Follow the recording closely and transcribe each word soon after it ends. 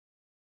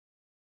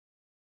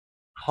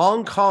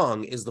Hong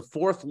Kong is the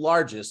fourth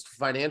largest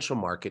financial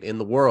market in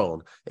the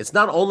world. It's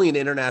not only an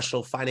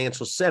international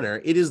financial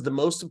center, it is the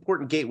most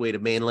important gateway to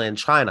mainland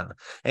China,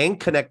 and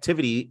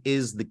connectivity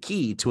is the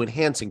key to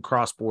enhancing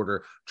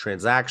cross-border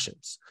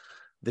transactions.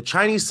 The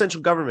Chinese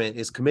central government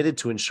is committed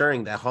to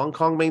ensuring that Hong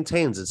Kong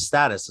maintains its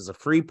status as a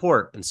free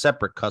port and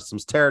separate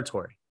customs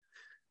territory.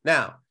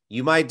 Now,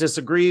 you might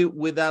disagree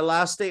with that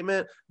last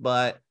statement,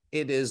 but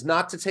it is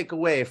not to take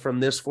away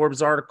from this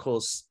Forbes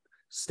article's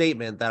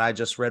statement that I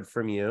just read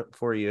for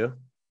you,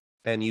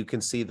 and you can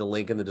see the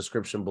link in the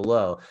description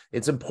below.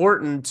 It's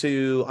important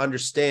to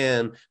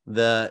understand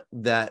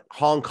that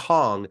Hong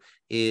Kong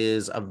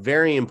is a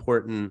very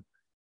important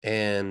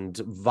and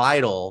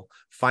vital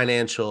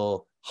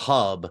financial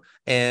hub,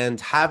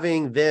 and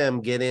having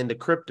them get into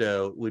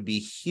crypto would be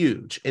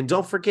huge. And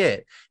don't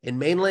forget, in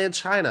mainland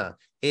China,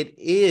 it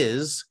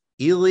is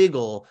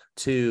illegal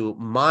to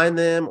mine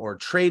them or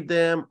trade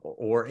them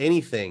or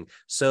anything.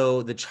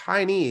 So the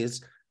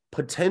Chinese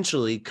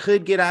potentially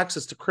could get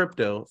access to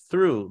crypto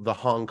through the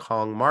Hong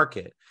Kong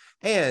market.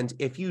 And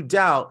if you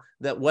doubt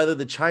that whether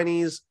the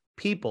Chinese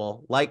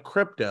people like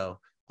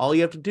crypto, all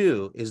you have to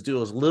do is do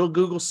a little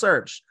Google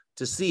search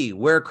to see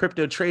where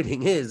crypto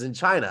trading is in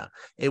China.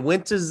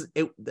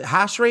 The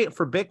hash rate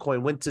for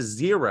Bitcoin went to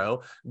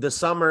 0 the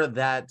summer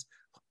that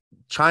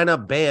China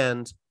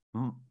banned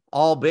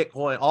all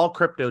Bitcoin, all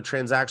crypto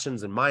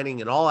transactions and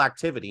mining and all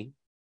activity.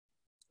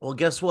 Well,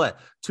 guess what?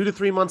 2 to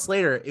 3 months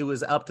later, it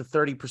was up to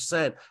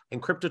 30%,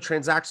 and crypto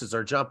transactions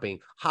are jumping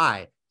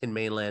high in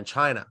mainland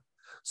China.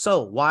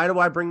 So why do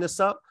I bring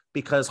this up?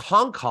 Because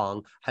Hong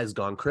Kong has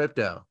gone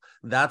crypto.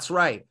 That's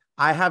right.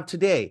 I have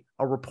today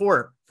a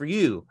report for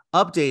you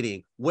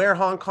updating where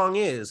Hong Kong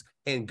is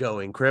and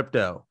going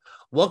crypto.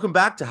 Welcome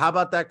back to How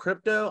About That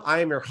Crypto?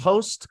 I am your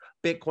host,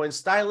 Bitcoin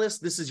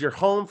Stylist. This is your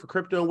home for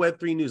crypto and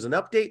Web3 news and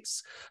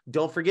updates.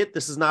 Don't forget,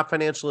 this is not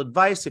financial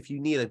advice. If you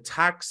need a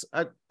tax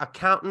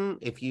accountant,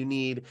 if you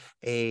need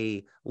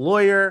a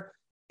lawyer,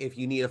 if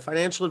you need a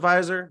financial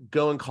advisor,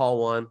 go and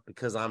call one,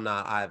 because I'm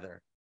not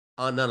either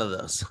on none of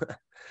those.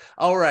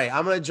 All right,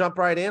 I'm going to jump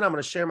right in. I'm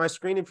going to share my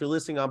screen. If you're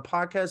listening on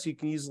podcasts, you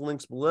can use the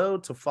links below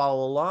to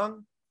follow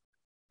along.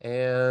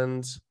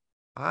 And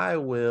I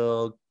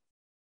will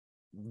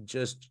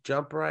just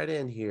jump right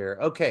in here.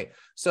 Okay,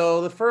 so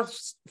the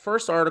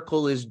first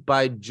article is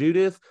by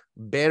Judith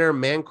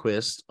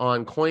Banner-Manquist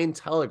on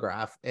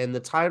Cointelegraph, and the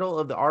title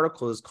of the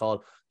article is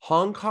called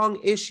Hong Kong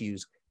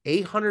Issues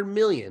 800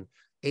 million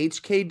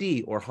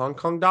HKD or Hong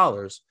Kong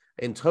dollars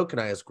in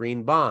tokenized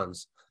green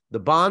bonds. The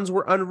bonds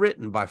were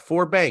underwritten by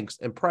 4 banks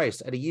and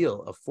priced at a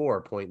yield of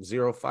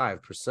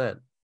 4.05%.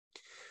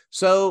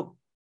 So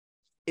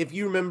if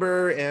you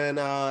remember, and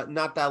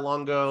not that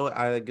long ago,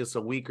 I guess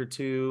a week or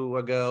two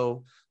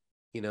ago,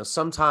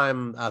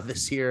 sometime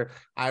this year,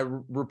 I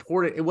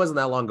reported, it wasn't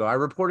that long ago, I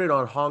reported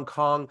on Hong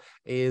Kong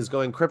is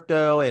going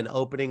crypto and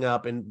opening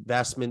up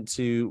investment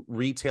to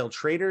retail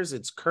traders.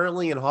 It's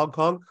currently in Hong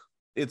Kong.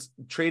 Its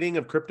trading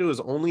of crypto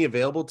is only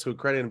available to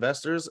accredited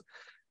investors,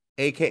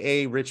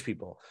 aka rich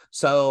people.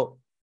 So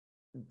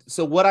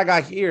what I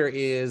got here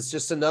is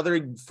just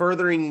another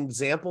furthering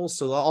example.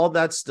 So all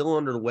that's still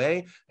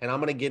underway, and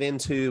I'm going to get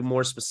into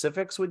more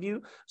specifics with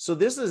you. So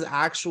this is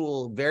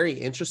very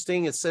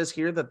interesting. It says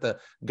here that the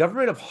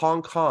government of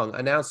Hong Kong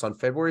announced on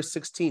February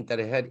 16th that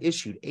it had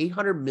issued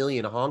 800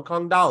 million Hong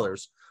Kong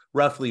dollars,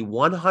 roughly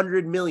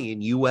 100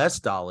 million US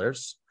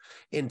dollars,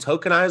 in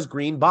tokenized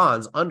green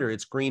bonds under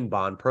its green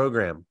bond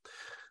program.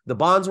 The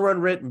bonds were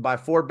underwritten by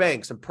 4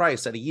 banks and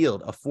priced at a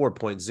yield of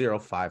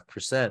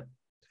 4.05%.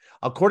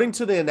 According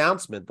to the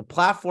announcement, the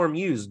platform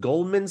used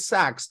Goldman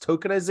Sachs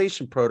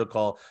tokenization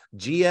protocol,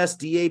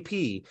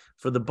 GSDAP,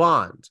 for the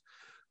bond,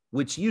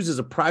 which uses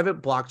a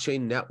private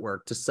blockchain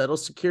network to settle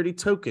security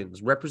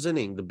tokens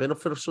representing the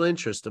beneficial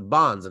interest of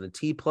bonds in a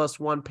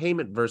T+1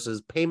 payment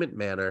versus payment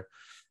manner,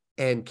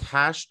 and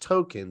cash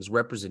tokens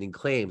representing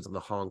claims on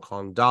the Hong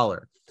Kong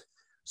dollar.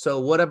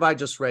 So what have I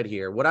just read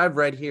here? What I've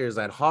read here is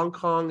that Hong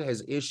Kong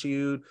has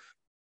issued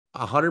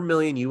 100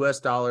 million US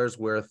dollars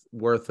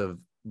worth of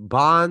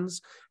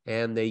bonds,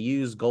 and they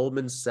use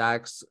Goldman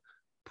Sachs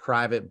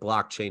private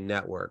blockchain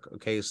network.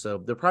 Okay, so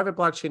the private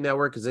blockchain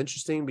network is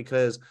interesting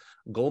because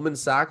Goldman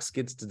Sachs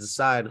gets to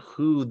decide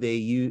who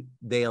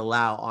they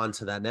allow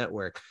onto that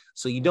network.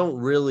 So you don't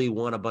really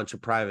want a bunch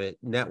of private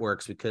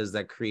networks, because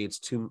that creates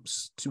too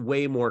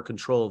way more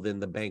control than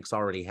the banks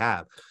already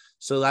have.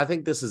 So I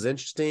think this is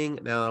interesting.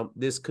 Now,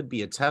 this could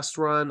be a test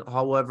run.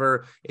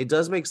 However, it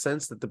does make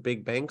sense that the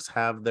big banks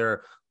have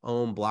their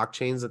own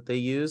blockchains that they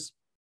use.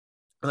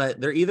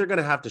 They're either going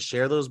to have to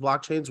share those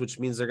blockchains, which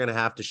means they're going to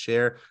have to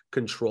share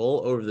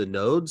control over the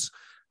nodes,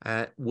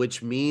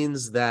 which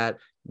means that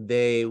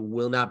they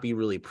will not be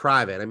really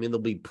private. I mean, they'll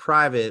be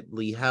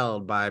privately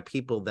held by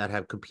people that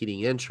have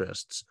competing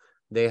interests.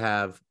 They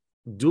have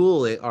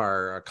dual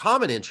or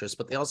common interests,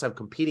 but they also have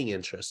competing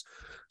interests.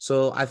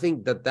 So I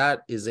think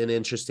that is an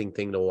interesting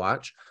thing to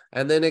watch.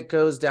 And then it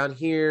goes down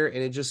here and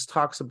it just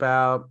talks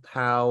about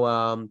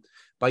how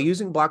By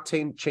using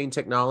blockchain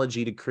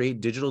technology to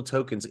create digital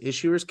tokens,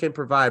 issuers can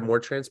provide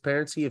more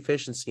transparency,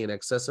 efficiency, and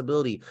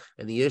accessibility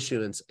in the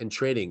issuance and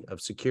trading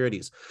of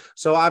securities.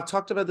 So I've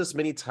talked about this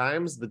many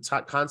times, the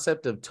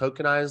concept of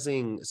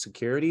tokenizing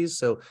securities.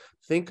 So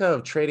think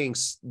of trading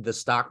the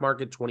stock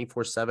market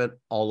 24/7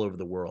 all over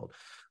the world.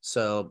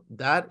 So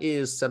that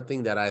is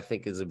something that I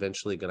think is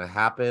eventually going to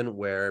happen,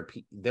 where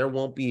there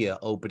won't be an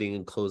opening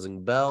and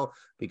closing bell,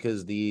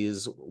 because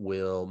these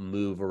will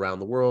move around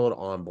the world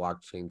on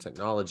blockchain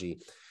technology.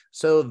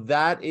 So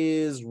that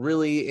is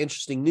really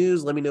interesting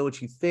news. Let me know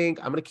what you think.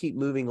 I'm going to keep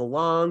moving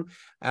along.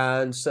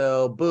 And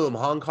so, boom,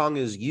 Hong Kong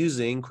is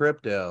using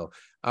crypto.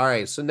 All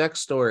right. So next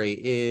story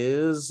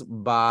is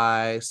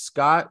by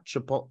Scott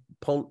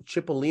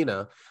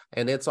Cipollina,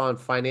 and it's on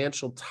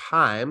Financial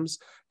Times.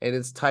 And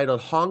it's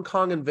titled, Hong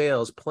Kong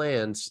Unveils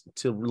Plans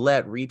to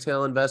Let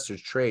Retail Investors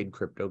Trade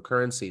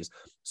Cryptocurrencies.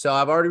 So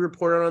I've already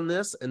reported on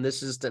this, and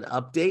this is just an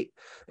update.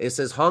 It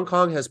says Hong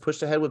Kong has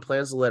pushed ahead with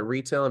plans to let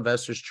retail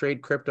investors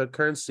trade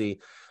cryptocurrency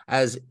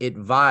as it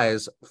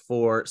vies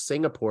for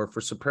Singapore for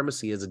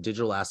supremacy as a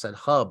digital asset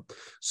hub.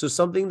 So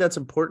something that's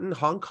important,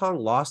 Hong Kong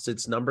lost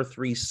its number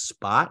 3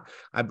 spot.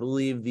 I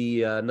believe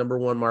the number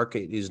 1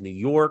 market is New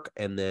York,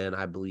 and then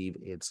I believe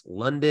it's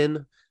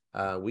London.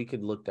 We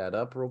could look that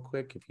up real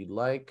quick if you'd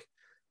like.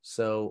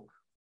 So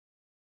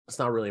it's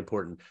not really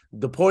important.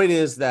 The point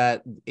is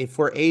that if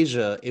for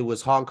Asia, it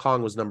was Hong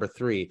Kong was number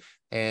 3,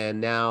 and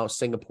now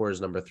Singapore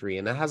is number 3.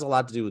 And that has a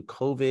lot to do with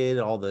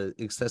COVID, all the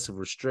excessive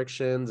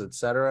restrictions,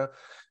 etc.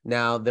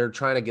 Now they're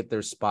trying to get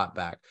their spot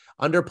back.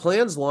 Under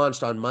plans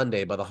launched on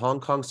Monday by the Hong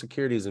Kong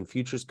Securities and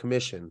Futures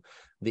Commission,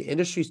 the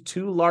industry's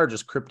 2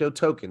 largest crypto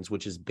tokens,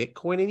 which is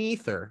Bitcoin and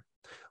Ether,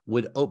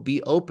 would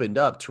be opened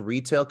up to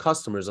retail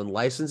customers, and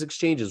licensed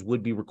exchanges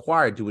would be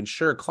required to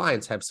ensure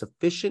clients have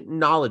sufficient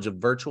knowledge of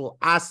virtual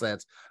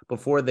assets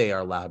before they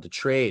are allowed to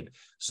trade.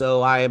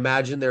 So I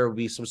imagine there will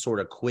be some sort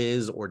of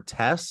quiz or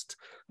test,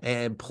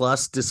 and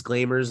plus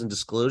disclaimers and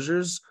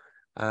disclosures.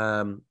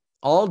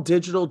 All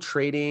digital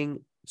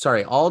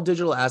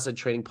asset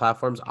trading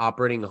platforms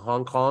operating in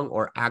Hong Kong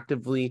or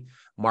actively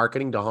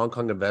marketing to Hong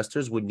Kong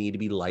investors would need to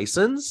be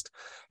licensed.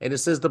 And it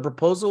says the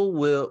proposal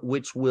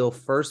which will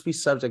first be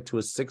subject to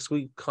a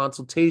 6-week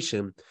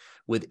consultation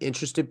with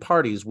interested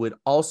parties, would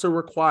also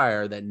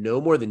require that no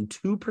more than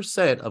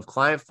 2% of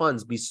client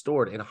funds be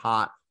stored in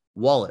hot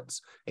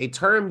wallets, a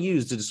term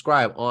used to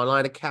describe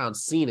online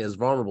accounts seen as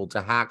vulnerable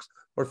to hacks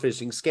or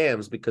phishing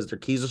scams because their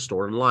keys are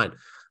stored online.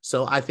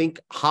 So I think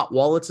hot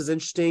wallets is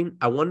interesting.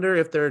 I wonder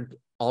if they're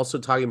also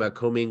talking about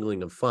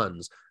commingling of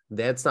funds.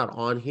 That's not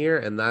on here,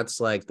 and that's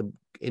like the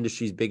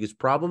industry's biggest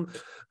problem.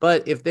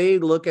 But if they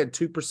look at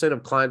 2%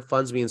 of client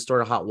funds being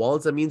stored in hot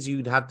wallets, that means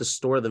you'd have to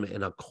store them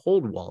in a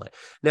cold wallet.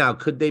 Now,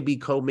 could they be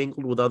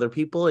commingled with other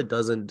people? It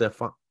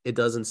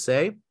doesn't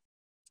say.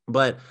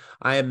 But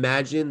I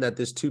imagine that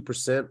this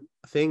 2%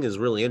 thing is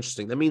really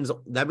interesting. That means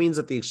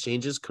that the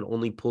exchanges can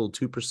only pull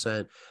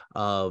 2%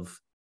 of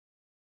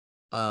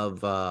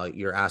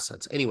your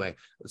assets. Anyway,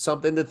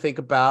 something to think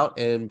about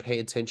and pay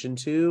attention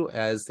to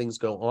as things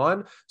go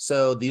on.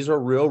 So these are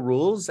real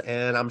rules,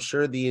 and I'm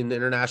sure the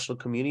international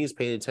community is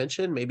paying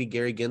attention. Maybe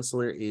Gary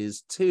Gensler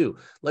is too.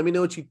 Let me know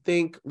what you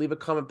think. Leave a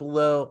comment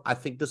below. I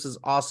think this is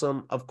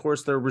awesome. Of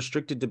course, they're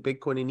restricted to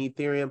Bitcoin and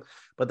Ethereum,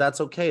 but that's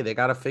okay. They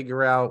got to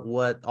figure out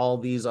what all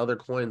these other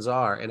coins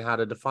are and how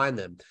to define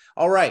them.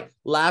 All right,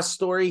 last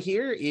story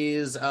here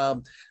is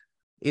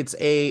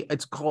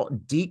it's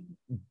called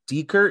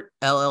Diekert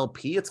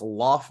LLP. It's a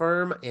law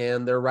firm,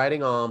 and they're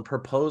writing on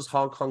proposed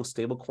Hong Kong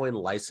stablecoin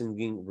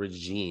licensing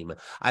regime.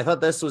 I thought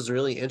this was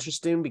really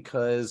interesting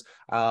because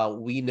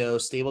we know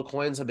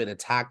stablecoins have been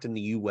attacked in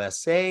the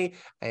USA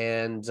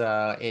and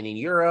in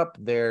Europe.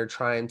 They're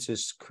trying to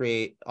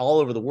create all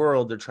over the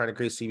world. They're trying to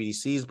create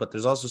CBDCs, but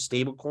there's also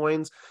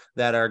stablecoins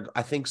that are,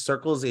 I think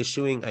Circle is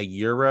issuing a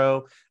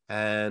euro,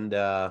 and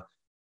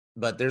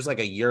but there's like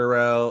a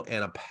euro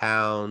and a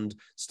pound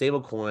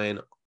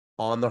stablecoin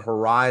on the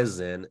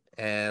horizon.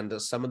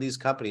 And some of these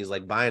companies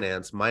like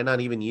Binance might not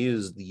even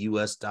use the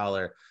US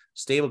dollar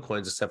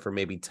stablecoins except for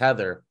maybe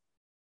Tether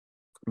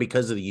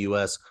because of the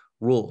US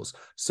rules.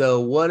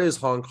 So what does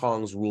Hong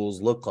Kong's rules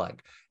look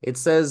like? It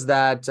says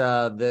that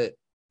the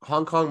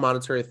Hong Kong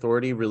Monetary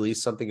Authority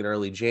released something in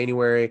early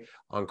January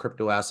on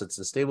crypto assets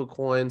and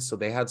stablecoins. So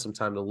they had some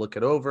time to look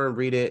it over and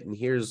read it. And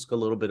here's a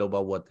little bit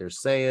about what they're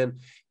saying.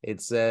 It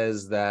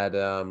says that,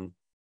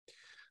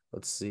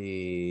 let's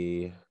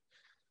see.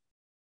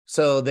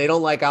 So they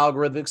don't like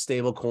algorithmic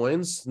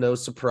stablecoins. No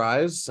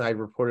surprise. I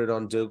reported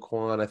on Do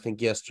Kwon, I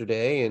think,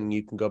 yesterday, and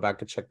you can go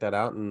back and check that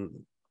out and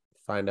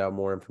find out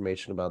more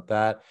information about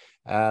that.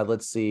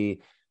 Let's see.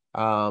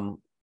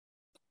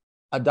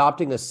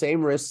 Adopting a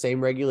same risk, same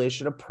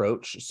regulation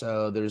approach.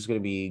 So there's going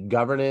to be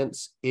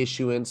governance,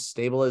 issuance,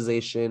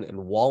 stabilization,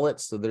 and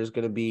wallets. So there's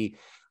going to be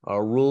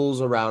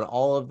rules around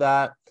all of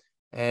that.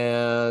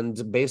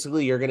 And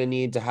basically, you're going to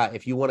need to have,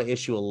 if you want to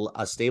issue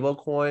a stable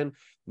coin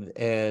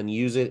and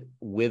use it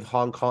with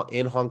Hong Kong,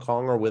 in Hong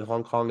Kong, or with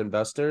Hong Kong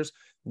investors,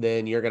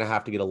 then you're going to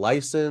have to get a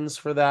license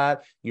for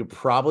that. You're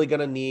probably going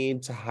to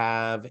need to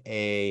have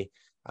a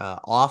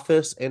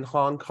office in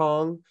Hong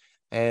Kong.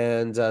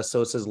 And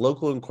so it says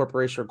local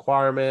incorporation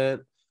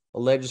requirement. A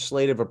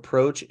legislative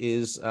approach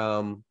is,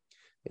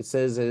 it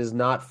says it is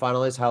not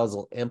finalized how it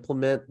will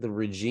implement the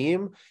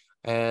regime.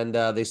 And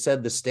they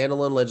said the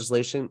standalone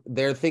legislation,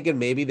 they're thinking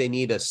maybe they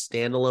need a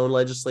standalone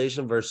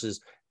legislation versus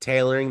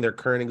tailoring their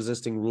current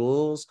existing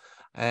rules.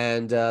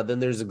 And then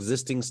there's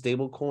existing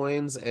stable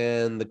coins.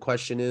 And the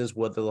question is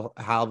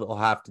how they'll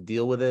have to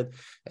deal with it,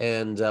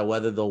 and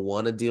whether they'll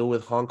want to deal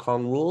with Hong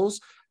Kong rules.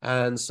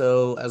 And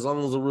so as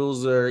long as the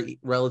rules are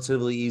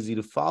relatively easy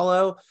to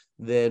follow,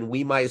 then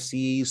we might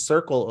see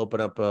Circle open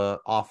up an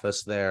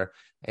office there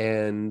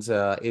and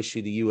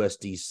issue the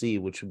USDC,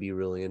 which would be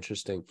really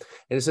interesting.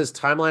 And it says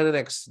timeline and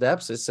next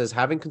steps. It says,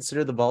 having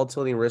considered the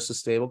volatility and risk of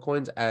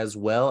stablecoins, as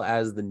well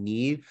as the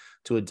need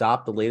to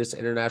adopt the latest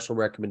international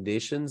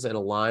recommendations and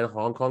align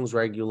Hong Kong's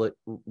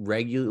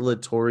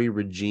regulatory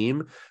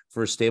regime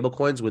for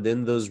stablecoins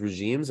within those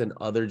regimes and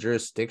other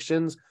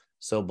jurisdictions.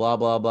 So blah,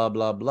 blah, blah,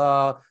 blah,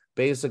 blah.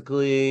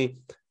 Basically,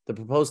 the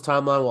proposed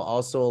timeline will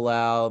also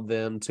allow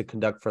them to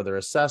conduct further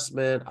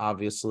assessment.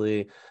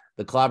 Obviously,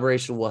 the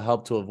collaboration will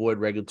help to avoid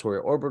regulatory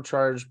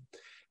arbitrage.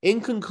 In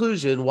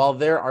conclusion, while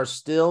there are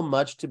still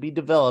much to be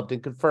developed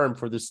and confirmed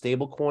for the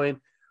stablecoin,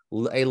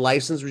 a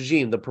license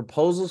regime, the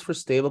proposals for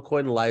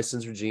stablecoin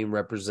license regime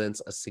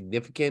represents a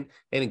significant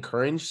and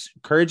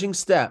encouraging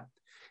step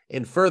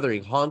in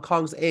furthering Hong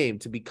Kong's aim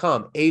to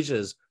become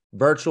Asia's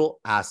virtual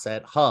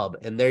asset hub.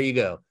 And there you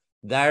go.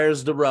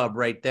 There's the rub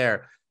right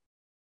there.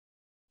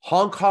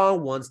 Hong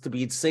Kong wants to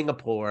beat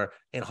Singapore,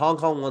 and Hong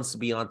Kong wants to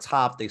be on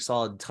top. They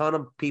saw a ton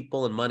of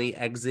people and money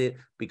exit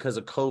because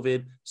of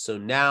COVID. So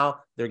now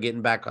they're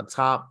getting back on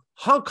top.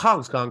 Hong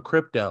Kong's gone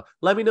crypto.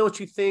 Let me know what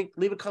you think.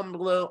 Leave a comment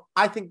below.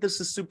 I think this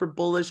is super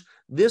bullish.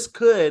 This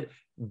could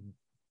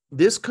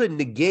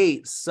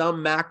negate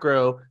some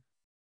macro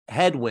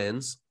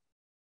headwinds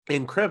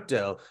in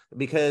crypto,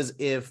 because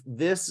if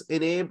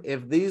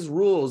these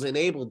rules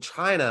enable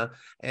China,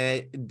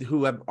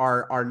 who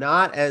are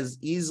not as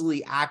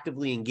easily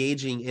actively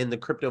engaging in the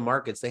crypto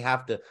markets, they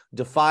have to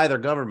defy their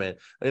government.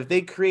 But if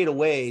they create a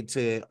way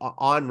to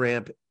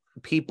on-ramp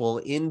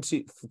people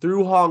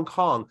through Hong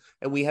Kong,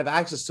 and we have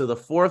access to the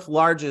fourth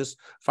largest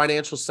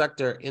financial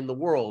sector in the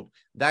world,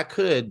 that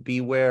could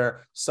be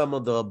where some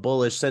of the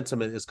bullish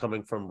sentiment is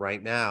coming from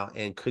right now,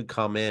 and could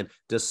come in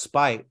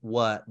despite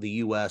what the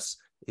US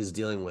is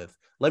dealing with.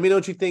 Let me know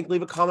what you think.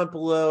 Leave a comment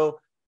below.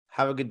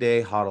 Have a good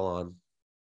day. HODL on.